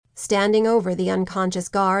Standing over the unconscious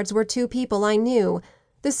guards were two people I knew,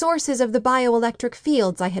 the sources of the bioelectric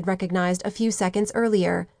fields I had recognized a few seconds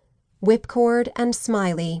earlier, Whipcord and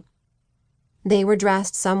Smiley. They were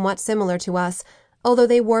dressed somewhat similar to us, although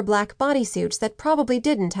they wore black bodysuits that probably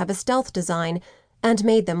didn't have a stealth design and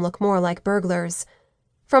made them look more like burglars.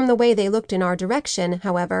 From the way they looked in our direction,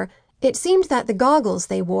 however, it seemed that the goggles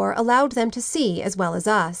they wore allowed them to see as well as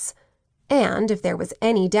us. And, if there was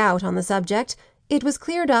any doubt on the subject, it was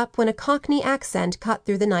cleared up when a Cockney accent cut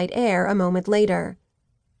through the night air a moment later.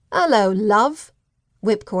 "Hello, love,"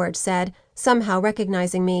 Whipcord said, somehow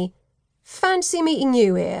recognizing me. "Fancy meeting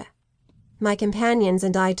you here." My companions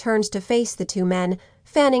and I turned to face the two men,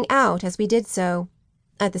 fanning out as we did so.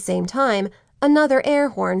 At the same time, another air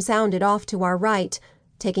horn sounded off to our right.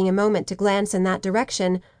 Taking a moment to glance in that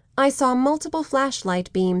direction, I saw multiple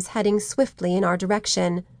flashlight beams heading swiftly in our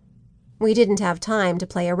direction. We didn't have time to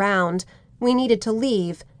play around. We needed to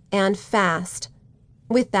leave, and fast.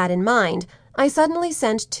 With that in mind, I suddenly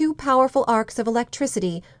sent two powerful arcs of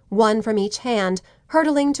electricity, one from each hand,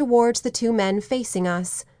 hurtling towards the two men facing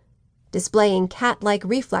us. Displaying cat-like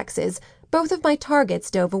reflexes, both of my targets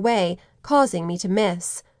dove away, causing me to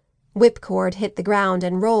miss. Whipcord hit the ground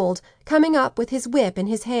and rolled, coming up with his whip in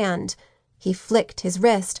his hand. He flicked his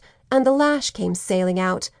wrist, and the lash came sailing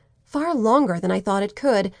out, far longer than I thought it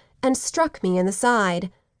could, and struck me in the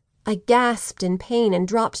side. I gasped in pain and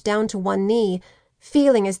dropped down to one knee,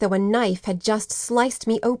 feeling as though a knife had just sliced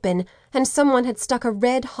me open and someone had stuck a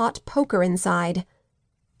red-hot poker inside.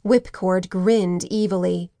 Whipcord grinned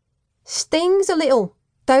evilly. "Stings a little,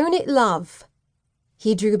 don't it, love?"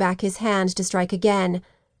 He drew back his hand to strike again.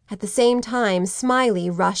 At the same time,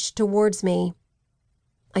 Smiley rushed towards me.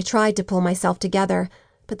 I tried to pull myself together,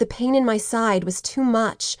 but the pain in my side was too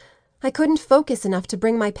much. I couldn't focus enough to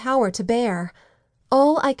bring my power to bear.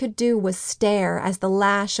 All I could do was stare as the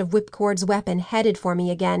lash of Whipcord's weapon headed for me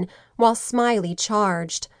again, while Smiley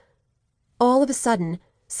charged. All of a sudden,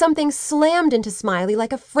 something slammed into Smiley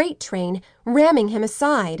like a freight train, ramming him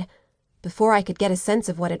aside. Before I could get a sense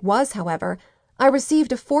of what it was, however, I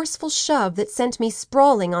received a forceful shove that sent me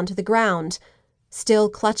sprawling onto the ground. Still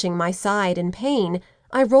clutching my side in pain,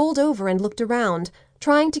 I rolled over and looked around,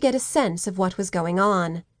 trying to get a sense of what was going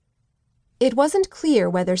on. It wasn't clear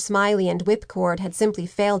whether Smiley and Whipcord had simply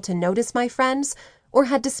failed to notice my friends or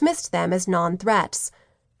had dismissed them as non-threats.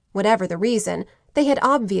 Whatever the reason, they had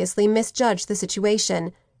obviously misjudged the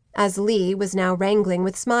situation, as Lee was now wrangling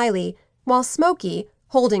with Smiley, while Smokey,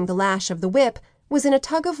 holding the lash of the whip, was in a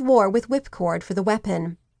tug-of-war with Whipcord for the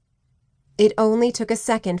weapon. It only took a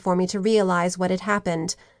second for me to realize what had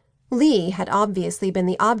happened. Lee had obviously been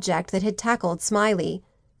the object that had tackled Smiley.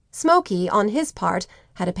 Smokey, on his part,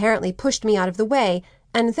 had apparently pushed me out of the way,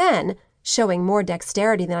 and then, showing more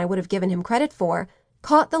dexterity than I would have given him credit for,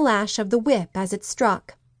 caught the lash of the whip as it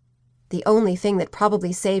struck. The only thing that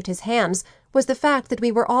probably saved his hands was the fact that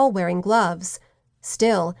we were all wearing gloves.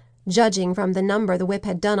 Still, judging from the number the whip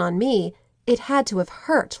had done on me, it had to have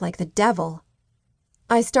hurt like the devil.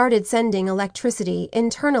 I started sending electricity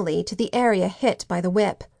internally to the area hit by the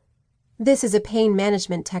whip. This is a pain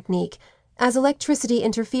management technique, as electricity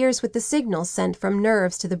interferes with the signal sent from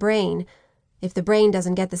nerves to the brain. If the brain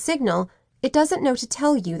doesn't get the signal, it doesn't know to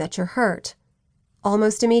tell you that you're hurt.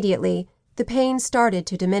 Almost immediately, the pain started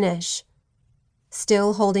to diminish.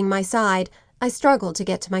 Still holding my side, I struggled to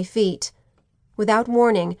get to my feet. Without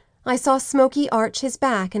warning, I saw Smokey arch his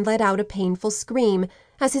back and let out a painful scream,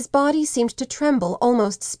 as his body seemed to tremble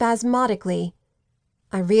almost spasmodically.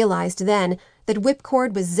 I realized then that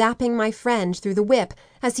Whipcord was zapping my friend through the whip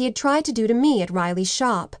as he had tried to do to me at Riley's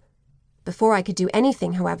shop. Before I could do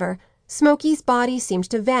anything, however, Smokey's body seemed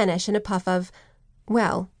to vanish in a puff of,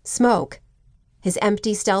 well, smoke. His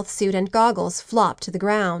empty stealth suit and goggles flopped to the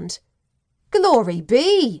ground. "Glory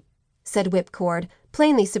be!" said Whipcord,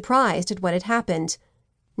 plainly surprised at what had happened.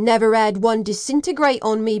 "Never had one disintegrate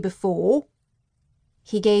on me before."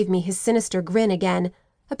 He gave me his sinister grin again,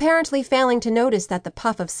 apparently failing to notice that the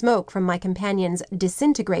puff of smoke from my companion's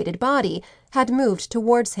disintegrated body had moved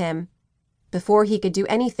towards him. Before he could do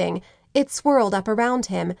anything, it swirled up around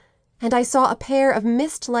him, and I saw a pair of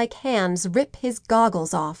mist-like hands rip his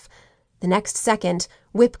goggles off. The next second,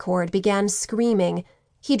 Whipcord began screaming.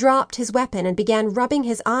 He dropped his weapon and began rubbing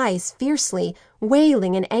his eyes fiercely,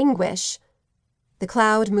 wailing in anguish. The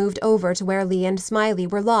cloud moved over to where Lee and Smiley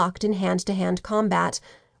were locked in hand-to-hand combat,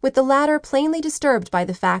 with the latter plainly disturbed by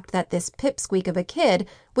the fact that this pipsqueak of a kid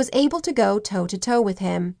was able to go toe-to-toe with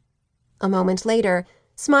him. A moment later,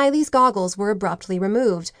 Smiley's goggles were abruptly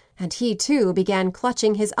removed, and he too began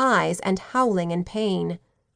clutching his eyes and howling in pain.